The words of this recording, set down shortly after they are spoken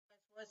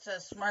It's a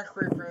Smart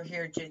Creeper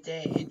here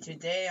today, and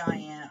today I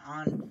am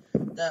on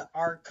the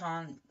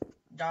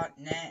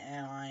archon.net,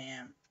 and I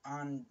am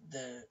on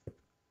the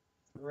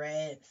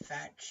red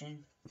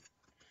faction.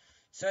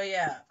 So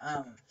yeah,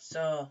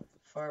 so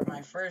for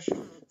my first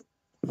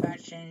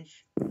faction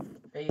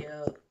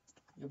video,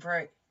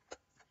 first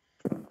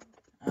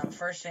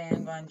thing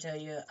I'm going to tell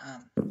you,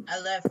 I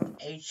left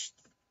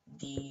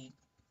HD,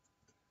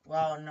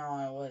 well, no,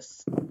 I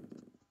was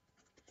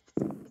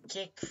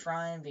kicked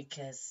from it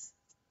because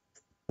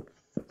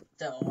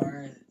the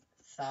owner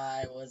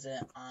thought I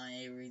wasn't on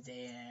every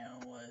day,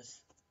 and it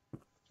was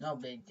no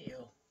big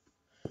deal.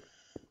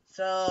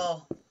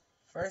 So,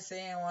 first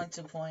thing I want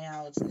to point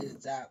out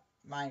is that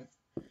my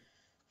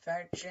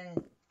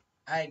faction,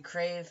 I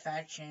created a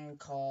faction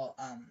called,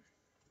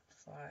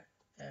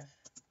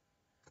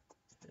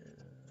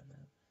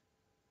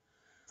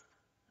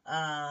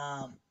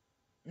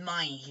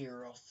 My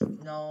Heroes.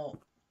 No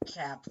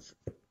caps,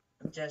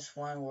 just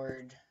one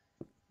word.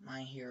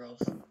 My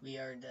Heroes. We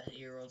are the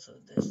heroes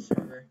of this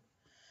server.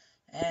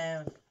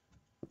 And,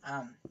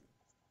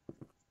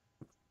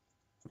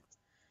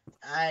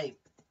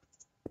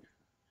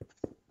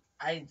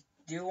 I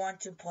do want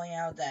to point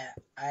out that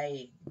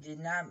I did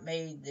not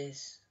make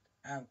this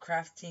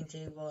crafting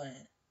table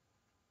and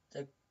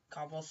the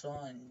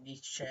cobblestone and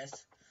these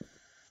chests,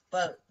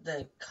 but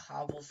the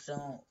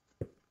cobblestone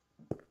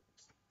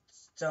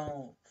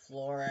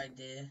floor I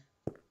did.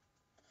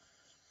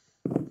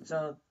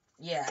 So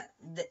yeah,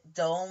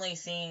 the only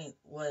thing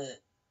was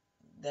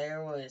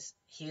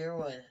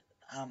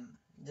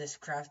this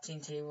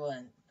crafting table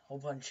and a whole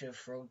bunch of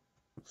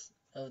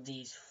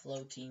these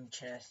floating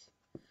chests.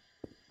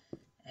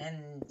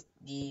 And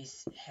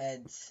these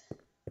heads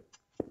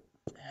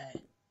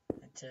I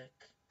took,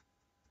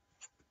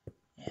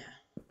 yeah.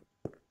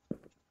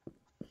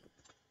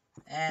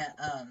 And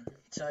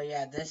so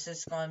yeah, this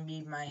is gonna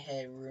be my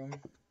headroom.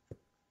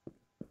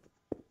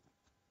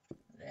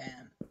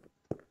 And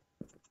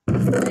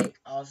I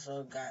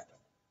also got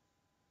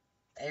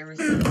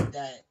everything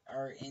that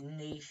are in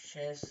these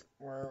chests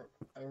were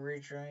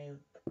originally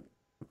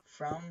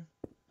from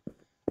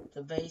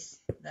the base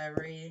that I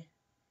raided.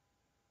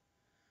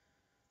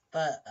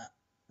 But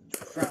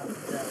from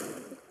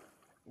the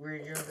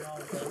original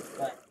base,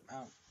 but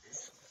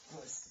this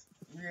was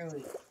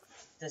really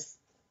the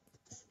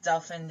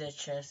stuff in the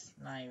chest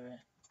not even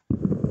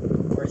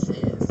worth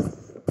it.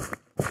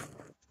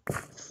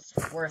 It's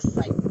worth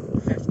like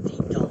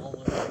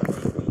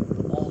 $50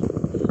 maybe, all in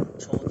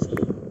total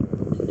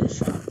in the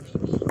shop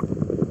maybe.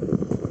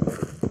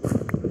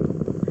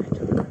 I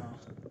don't know.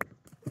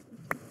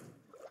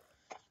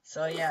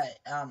 So yeah,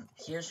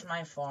 here's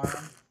my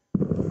farm.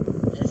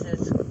 This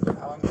is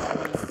how I'm going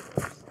to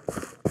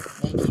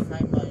be making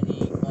my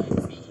money. I'm going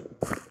to be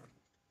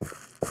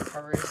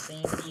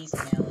harvesting these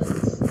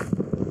melons.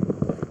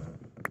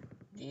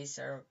 These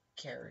are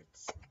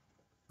carrots.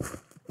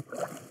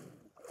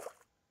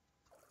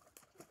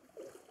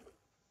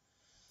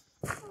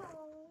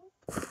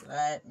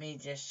 Let me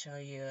just show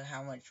you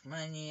how much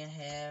money I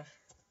have.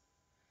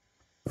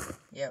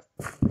 Yep.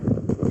 And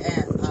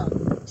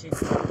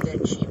the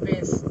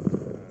cheapest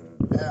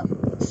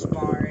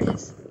spar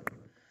is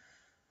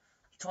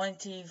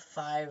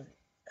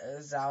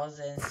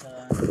 25,000,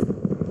 so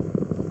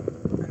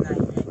I'm not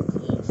even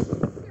close.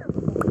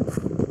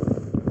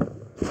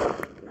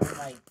 I'm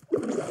like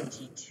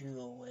 22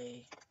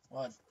 away.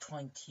 Well,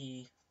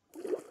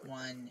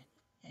 21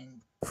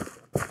 and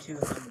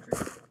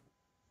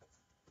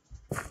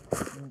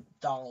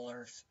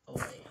 $200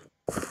 away.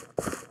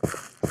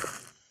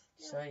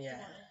 So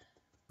yeah.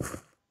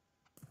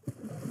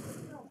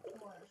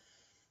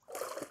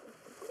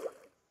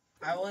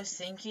 I was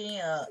thinking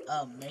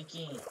of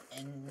making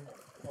an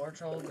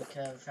portal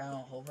because I found a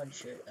whole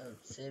bunch of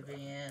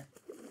obsidian,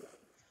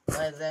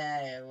 but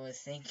then I was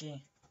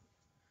thinking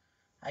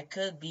I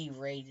could be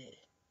raided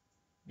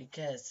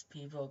because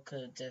people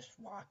could just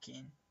walk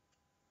in.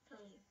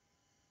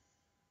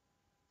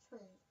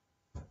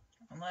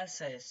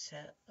 Unless I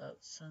set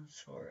up some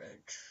sort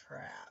of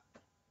trap.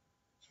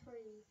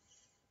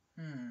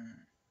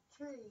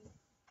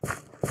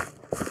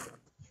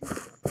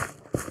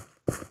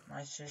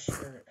 My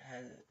sister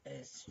has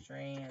a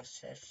string of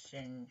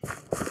session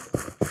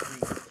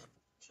trees.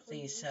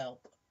 Please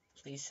help.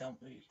 Please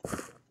help me.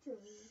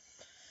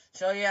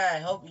 So yeah, I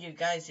hope you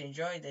guys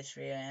enjoyed this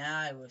video, and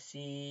I will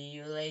see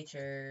you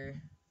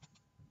later.